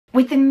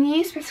With the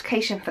new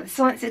specification for the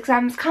science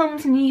exams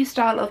comes a new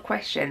style of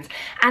questions,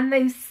 and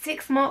those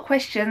 6 mark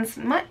questions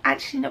might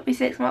actually not be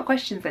 6 mark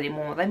questions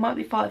anymore. They might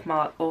be 5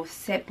 mark or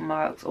 7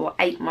 marks or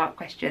 8 mark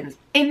questions.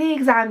 In the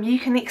exam you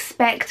can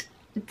expect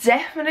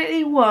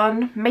definitely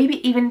 1,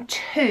 maybe even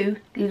 2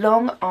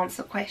 long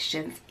answer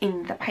questions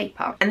in the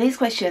paper, and these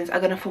questions are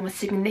going to form a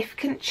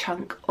significant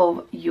chunk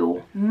of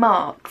your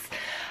marks.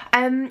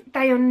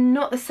 They are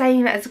not the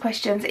same as the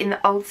questions in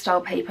the old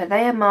style paper.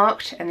 They are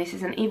marked, and this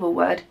is an evil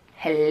word,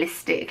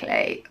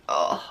 holistically.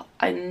 Oh,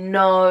 I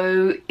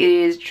know it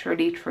is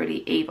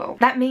truly evil.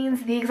 That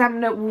means the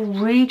examiner will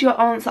read your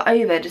answer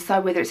over,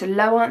 decide whether it's a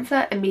low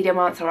answer, a medium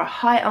answer or a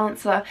high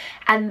answer,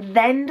 and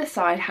then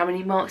decide how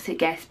many marks it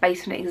gets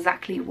based on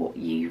exactly what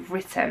you've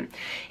written.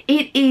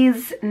 It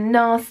is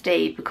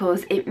nasty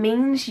because it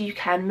means you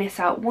can miss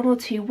out 1 or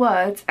 2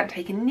 words and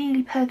take a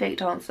nearly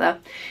perfect answer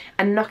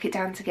and knock it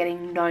down to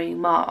getting no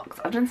marks.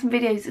 I've done some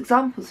videos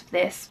examples of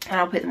this, and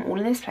I'll put them all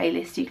in this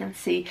playlist so you can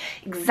see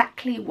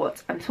exactly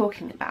what I'm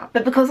talking about.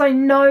 But because I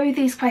know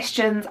these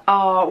questions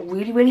are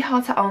really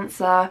hard to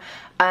answer,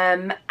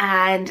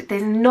 and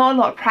there's not a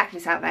lot of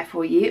practice out there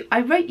for you,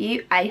 I wrote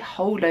you a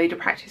whole load of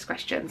practice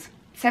questions.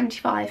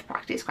 75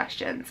 practice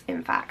questions,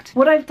 in fact.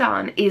 What I've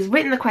done is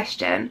written the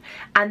question,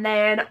 and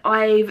then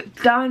I've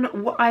done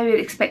what I would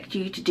expect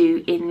you to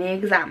do in the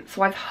exam.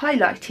 So I've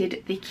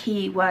highlighted the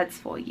key words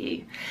for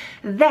you.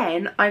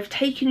 Then I've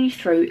taken you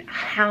through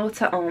how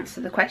to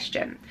answer the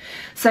question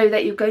so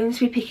that you're going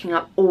to be picking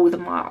up all the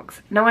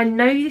marks. Now I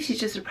know this is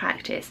just a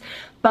practice,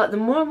 but the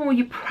more and more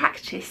you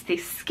practice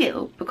this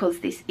skill, because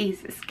this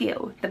is a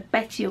skill, the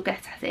better you'll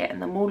get at it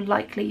and the more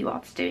likely you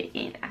are to do it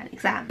in an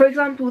exam. For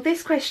example,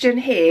 this question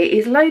here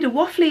is a load of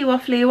waffly,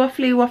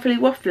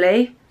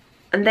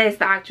 and there's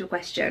the actual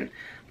question.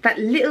 That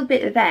little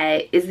bit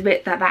there is the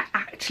bit that they're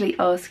actually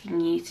asking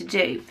you to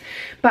do.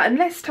 But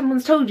unless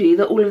someone's told you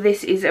that all of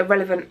this is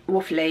irrelevant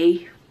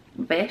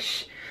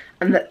waffly-bish,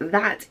 and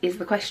that is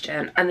the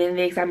question, and then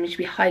the examiner should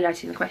be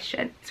highlighting the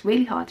question, it's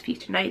really hard for you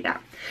to know that.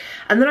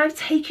 And then I've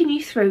taken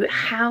you through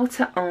how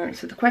to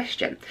answer the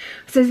question.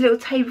 So there's a little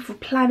table for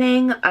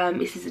planning.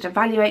 This is an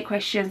evaluate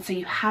question, so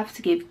you have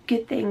to give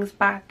good things,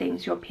 bad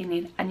things, your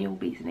opinion and your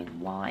reasoning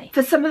why.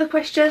 For some of the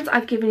questions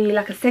I've given you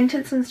like a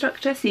sentence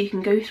constructor so you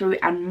can go through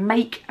and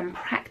make and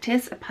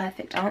practice a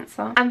perfect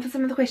answer. And for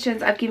some of the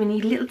questions I've given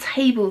you little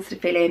tables to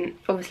fill in.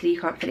 Obviously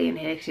you can't fill it in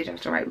here because you'd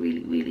have to write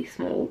really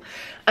small,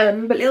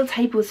 but little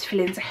tables to fill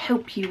in to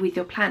help you with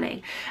your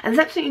planning. And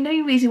there's absolutely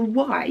no reason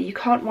why you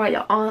can't write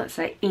your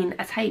answer in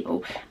a table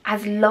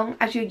as long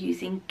as you're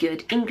using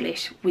good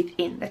English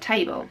within the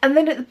table. And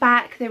then at the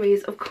back there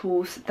is of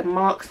course the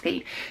mark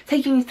scheme,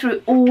 taking you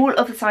through all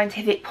of the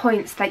scientific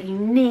points that you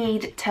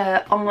need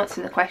to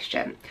answer the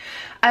question.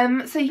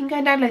 So you can go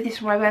and download this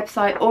from my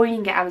website, or you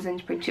can get Amazon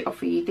to print it off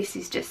for you. This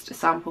is just a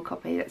sample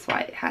copy, that's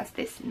why it has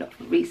this not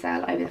for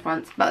resale over the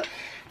front, but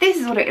this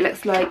is what it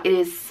looks like. It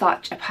is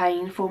such a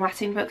pain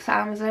formatting books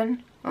at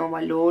Amazon. Oh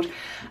my lord.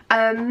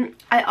 I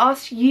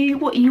asked you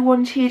what you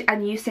wanted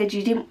and you said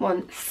you didn't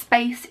want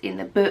space in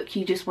the book,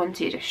 you just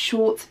wanted a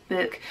short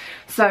book.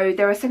 So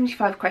there are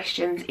 75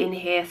 questions in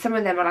here. Some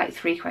of them are like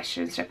 3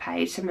 questions to a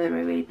page, some of them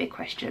are really big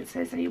questions, so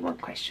there's only 1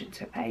 question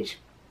to a page.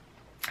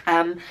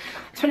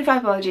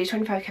 25 biology,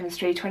 25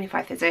 chemistry,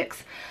 25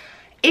 physics.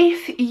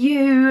 If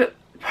you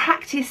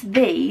practice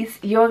these,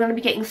 you're going to be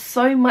getting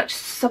so much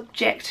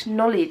subject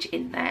knowledge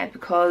in there,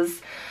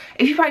 because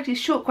if you practice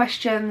short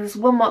questions,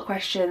 1 mark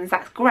questions,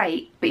 that's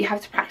great, but you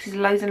have to practice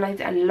loads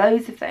and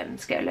loads of them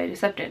to get a load of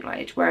subject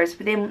knowledge. Whereas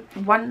within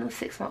 1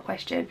 6 mark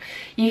question,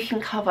 you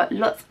can cover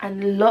lots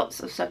and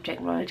lots of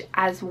subject knowledge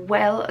as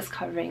well as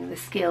covering the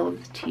skills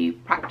to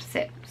practice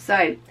it.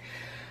 So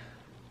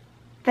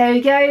there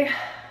we go.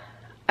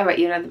 I wrote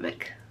you another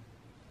book.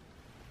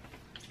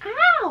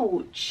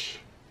 Ouch!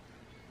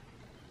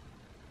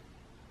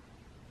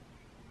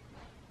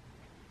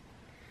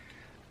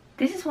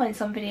 This is why in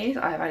some videos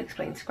I have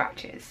unexplained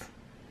scratches.